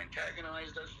 and you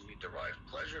antagonized us, and you derived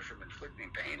pleasure from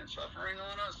inflicting pain and suffering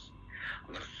on us,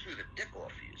 I'm going to sue the dick off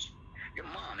of you. Your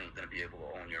mom ain't going to be able to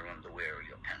own your underwear or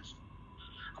your pencil.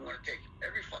 I'm going to take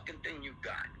every fucking thing you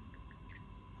got.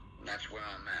 And that's where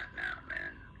I'm at now,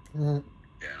 man. Mm-hmm.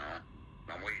 You know?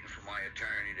 I'm waiting for my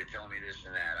attorney to tell me this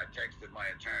and that. I texted my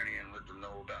attorney and let them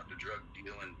know about the drug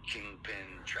dealing,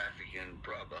 kingpin, trafficking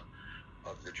brother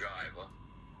of the driver.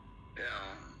 You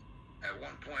know, at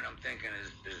one point I'm thinking,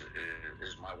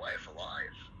 is my wife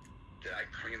alive? Did I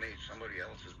cremate somebody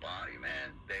else's body,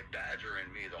 man? They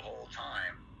badgering me the whole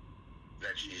time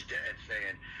that she's dead,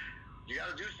 saying, you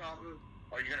got to do something.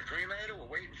 Are you going to cremate her?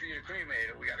 We're waiting for you to cremate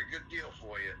her. We got a good deal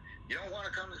for you. You don't want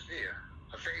to come to see her.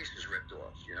 Her face is ripped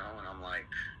off, you know, and I'm like,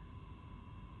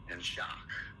 in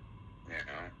shock, you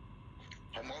know.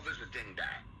 Her mother's a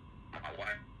dingbat. My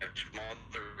wife's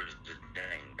mother is a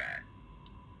dingbat.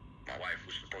 My wife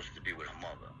was supposed to be with her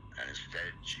mother, and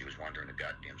instead she was wondering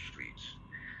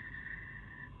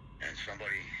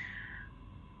somebody,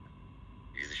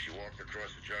 either she walked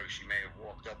across the drugs, she may have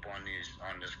walked up on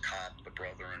this cop, the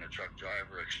brother and the truck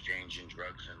driver, exchanging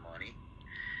drugs and money,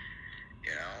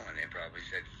 you know, and they probably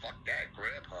said, fuck that,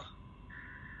 grab her.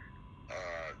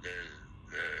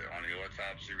 On the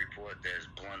autopsy report, there's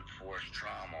blunt force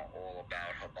trauma all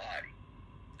about her body.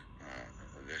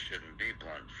 There shouldn't be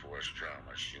blunt force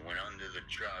trauma. She went under the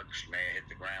truck. She may have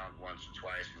hit the ground once or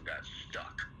twice and got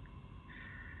stuck.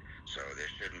 So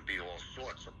there shouldn't be all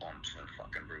sorts of bumps and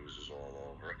fucking bruises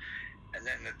all over. And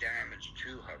then the damage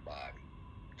to her body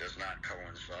does not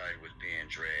coincide with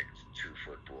being dragged 2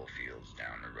 football fields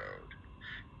down the road.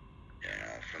 You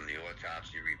know, from the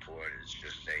autopsy report, it's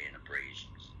just saying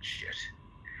abrasions and shit.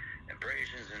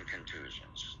 Abrasions and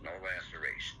contusions. No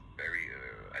laceration.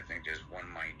 I think there's one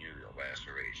minute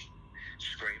laceration.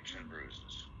 Scrapes and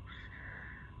bruises.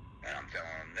 And I'm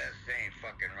telling them, this ain't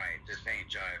fucking right. This ain't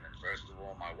jiving. First of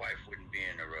all, my wife wouldn't be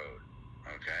in the road.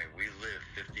 Okay? We live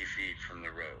 50 feet from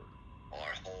the road.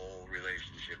 Our whole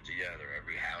relationship together,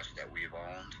 every house that we've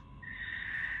owned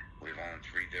 3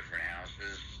 different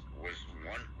houses. Was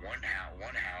one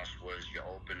house was you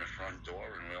open the front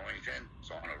door in Wellington.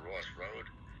 It's on a Ross Road.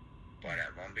 But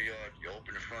at Lumberyard, you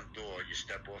open the front door, you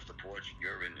step off the porch,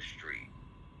 you're in the street.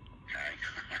 Okay?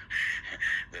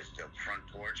 The front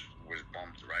porch was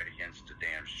bumped right against the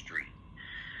damn street.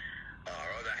 Our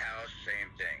other house,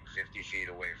 same thing. 50 feet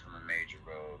away from a major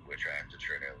road where tractor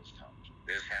trailers come.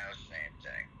 This house, same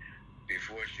thing.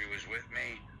 Before she was with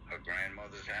me, her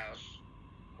grandmother's house,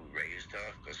 who raised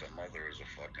her, because her mother is a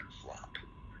fucking flop.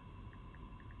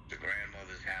 The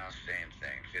grandmother's house, same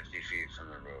thing. 50 feet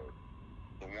from the road.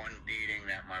 The one beating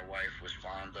that my wife was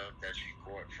fond of that she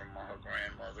caught from her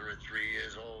grandmother at 3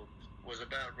 years old was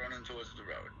about running towards the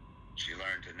road. She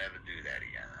learned to never do that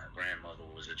again. Her grandmother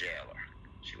was a jailer.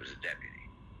 She was a deputy.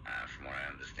 From what I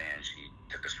understand, she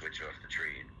took a switch off the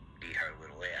tree and beat her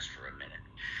little ass for a minute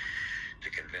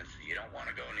to convince her you don't want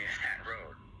to go near that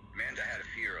road. Amanda had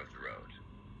a fear of the road.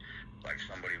 Like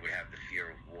somebody would have the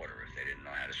fear of water if they didn't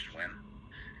know how to swim.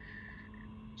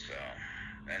 So...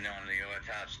 And on the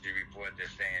autopsy report, they're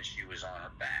saying she was on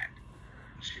her back.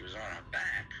 She was on her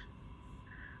back.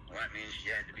 Well, that means she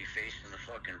had to be facing the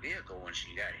fucking vehicle when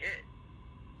she got hit.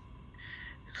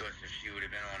 Because if she would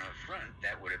have been on her front,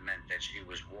 that would have meant that she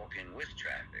was walking with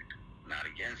traffic, not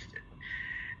against it.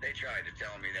 They tried to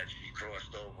tell me that she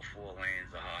crossed over 4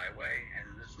 lanes of highway,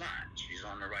 and it's not. She's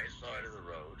on the right side of the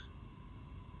road.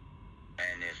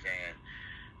 And they're saying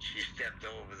she stepped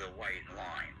over the white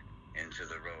line into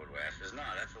the roadway. I says, no,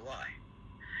 that's a lie.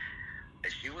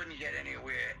 And she wouldn't get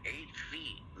anywhere 8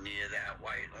 feet near that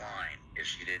white line if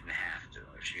she didn't have to.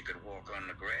 If she could walk on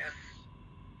the grass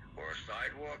or a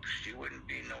sidewalk, she wouldn't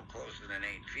be no closer than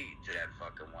 8 feet to that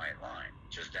fucking white line,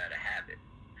 just out of habit.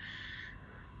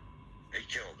 They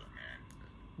killed her,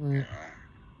 man. You know?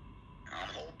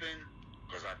 I'm hoping,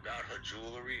 because I've got her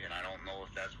jewelry, and I don't know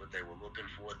if that's what they were looking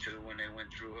for, too, when they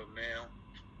went through her mail.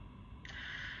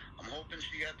 I'm hoping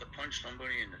she got to punch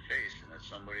somebody in the face and that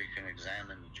somebody can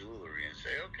examine the jewelry and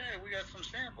say, okay, we got some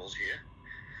samples here.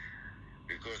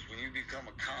 Because when you become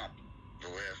a comp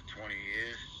the last 20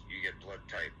 years, you get blood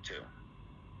type 2.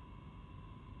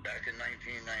 Back in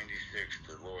 1996,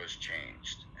 the laws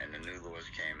changed and the new laws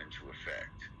came into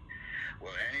effect.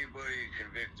 Well, anybody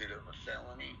convicted of a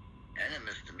felony and a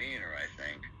misdemeanor, I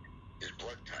think, is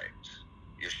blood typed.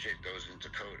 Your shit goes into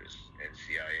CODIS,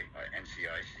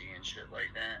 NCIC and shit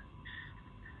like that.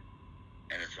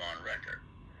 And it's on record,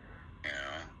 you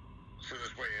know? So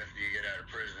this way, after you get out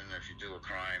of prison, if you do a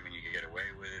crime and you get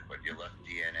away with it, but you left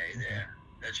DNA there,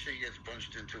 that shit gets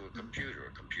punched into a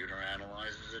computer. A computer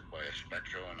analyzes it by a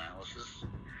spectral analysis,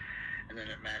 and then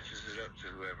it matches it up to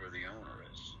whoever the owner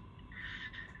is.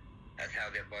 That's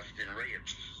how they're busting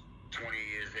rapes 20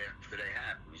 years after they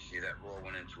happen. You see, that law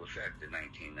went into effect in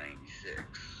 1996.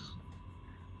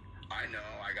 I know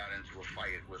I got into a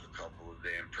fight with a couple of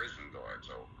damn prison guards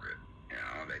over it. You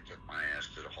know, they took my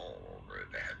ass to the hole over it.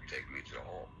 They had to take me to the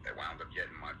hole. They wound up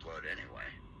getting my blood anyway.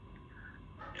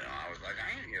 You know, I was like,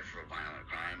 I ain't here for a violent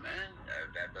crime, man.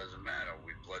 That doesn't matter.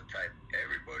 We blood type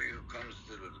everybody who comes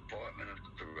to the Department of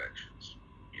Corrections.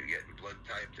 You're getting blood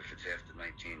typed if it's after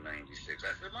 1996.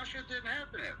 I said, my shit didn't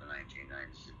happen after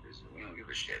 1996. They said, we don't give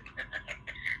a shit.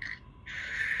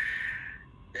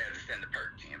 They had to send a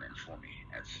PERT team in for me.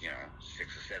 That's, you know, 6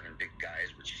 or 7 big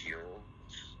guys with shields,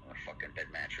 a fucking bed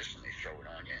mattress, and they throw it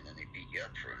on you, and then they beat you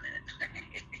up for a minute.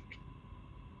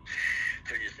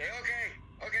 So you say, okay,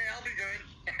 I'll be good.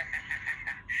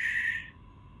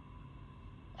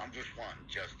 I'm just wanting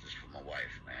justice for my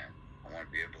wife, man. I want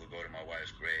to be able to go to my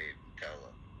wife's grave and tell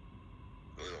her,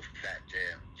 the little fat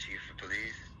chief of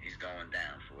police, he's going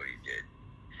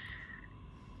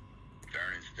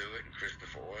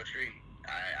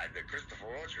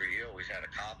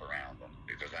cop around them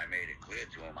because I made it clear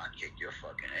to him I'd kick your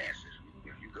fucking asses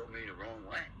if you go me the wrong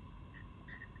way.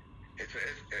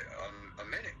 A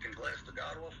minute can blast the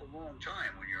God off a long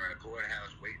time when you're in a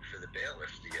courthouse waiting for the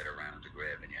bailiffs to get around to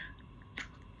grabbing you.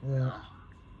 Yeah. You know?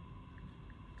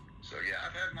 So yeah,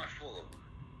 I've had my full of them.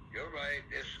 You're right,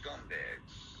 they're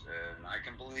scumbags. And I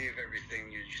can believe everything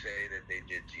you say that they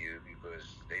did to you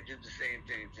because they did the same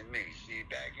thing to me. See,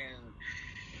 back in,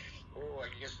 I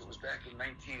guess it was back in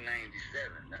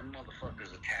 1997, them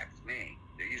motherfuckers attacked me.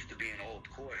 There used to be an old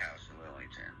courthouse in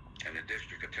Wellington, and the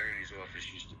district attorney's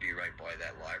office used to be right by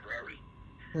that library.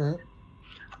 Mm-hmm.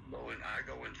 I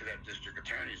go into that district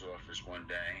attorney's office one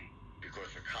day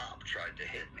because a cop tried to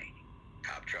hit me.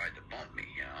 Cop tried to bump me,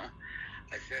 you know.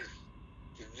 I says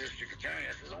to the district attorney,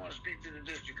 I says, I want to speak to the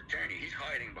district attorney. He's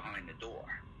hiding behind the door.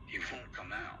 He won't come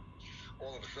out.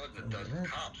 All of a sudden, a dozen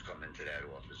cops come into that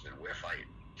office, and we're fighting.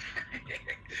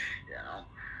 You know?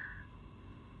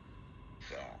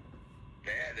 So,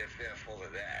 they had their fair full of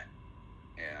that.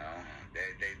 You know?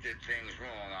 They did things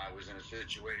wrong. I was in a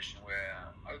situation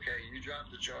where, okay, you drop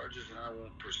the charges, and I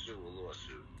won't pursue a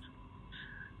lawsuit.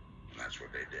 And that's what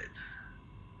they did.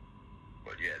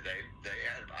 But yeah,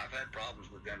 I've had problems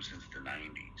with them since the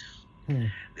 90s.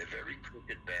 They're very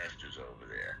crooked bastards over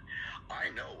there.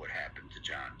 I know what happened to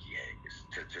John Kiegas,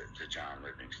 to John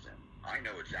Livingston. I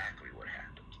know exactly what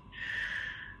happened.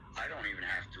 I don't even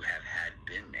have to have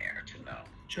been there to know.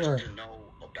 Just to know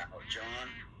about John,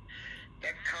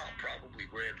 that cop probably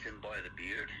grabbed him by the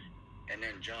beard, and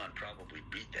then John probably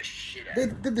beat the shit out of him.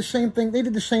 They did the same thing. They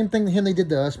did the same thing to him they did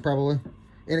to us, probably.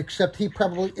 And except he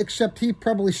probably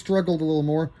struggled a little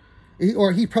more,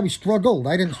 he probably struggled.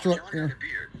 I didn't struggle. You know,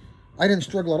 I didn't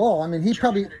struggle at all. I mean,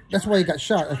 that's why he got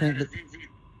shot. I think.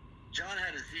 John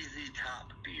had a ZZ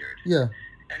Top beard. Yeah.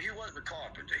 And he was a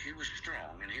carpenter. He was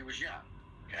strong and he was young.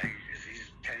 Okay,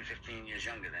 he's 10, 15 years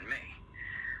younger than me.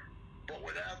 But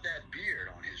without that beard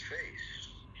on his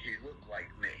face, he looked like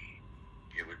me.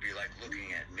 It would be like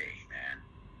looking at me, man.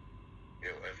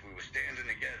 If we were standing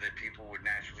together, people would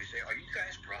naturally say, are you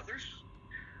guys brothers?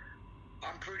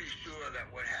 I'm pretty sure that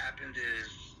what happened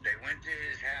is they went to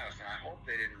his house, and I hope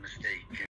they didn't mistake him